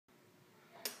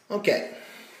Okay,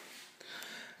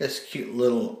 this cute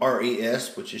little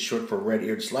RES, which is short for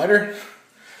red-eared slider,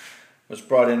 was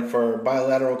brought in for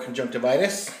bilateral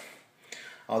conjunctivitis.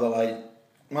 Although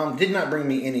Mom did not bring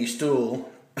me any stool,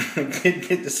 I did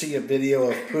get to see a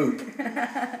video of poop.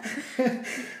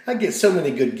 I get so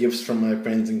many good gifts from my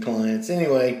friends and clients.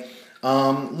 Anyway,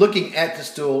 looking at the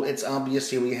stool, it's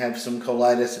obviously we have some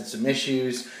colitis and some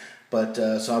issues. But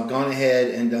so I've gone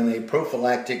ahead and done a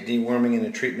prophylactic deworming and a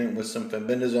treatment with some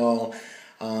fenbendazole.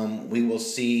 We will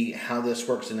see how this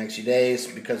works the next few days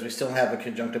because we still have a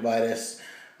conjunctivitis.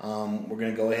 We're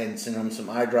going to go ahead and send him some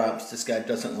eye drops. This guy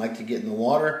doesn't like to get in the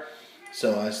water,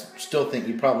 so I still think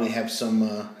you probably have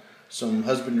some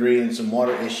husbandry and some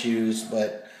water issues,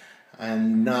 but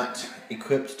I'm not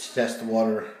equipped to test the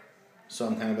water, so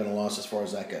I'm kind of at a loss as far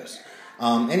as that goes.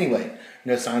 Anyway,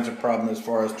 no signs of problem as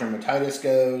far as dermatitis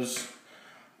goes.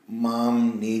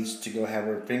 Mom needs to go have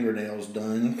her fingernails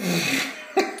done.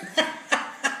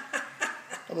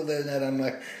 Other than that, I'm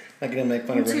not going to make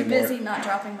fun of her anymore. You're too busy not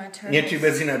dropping my turtles. You're too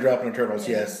busy not dropping her turtles,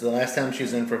 yeah. Yes. The last time she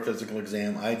was in for a physical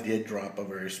exam, I did drop a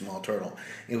very small turtle.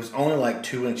 It was only like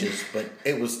 2 inches, but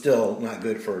it was still not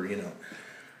good for,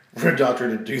 for a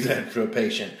doctor to do that to a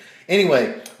patient.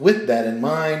 Anyway, with that in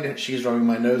mind, she's rubbing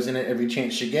my nose in it every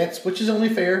chance she gets, which is only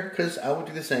fair because I would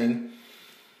do the same.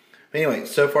 Anyway,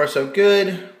 so far so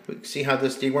good. We can see how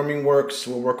this deworming works.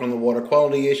 We'll work on the water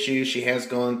quality issue. She has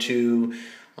gone to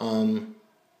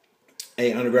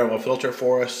a underground well filter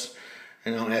for us,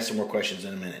 and I'll ask some more questions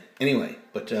in a minute. Anyway,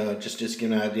 but just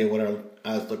give an idea what our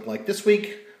eyes look like this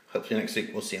week. Hopefully next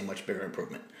week we'll see a much bigger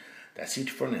improvement. That's it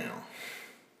for now.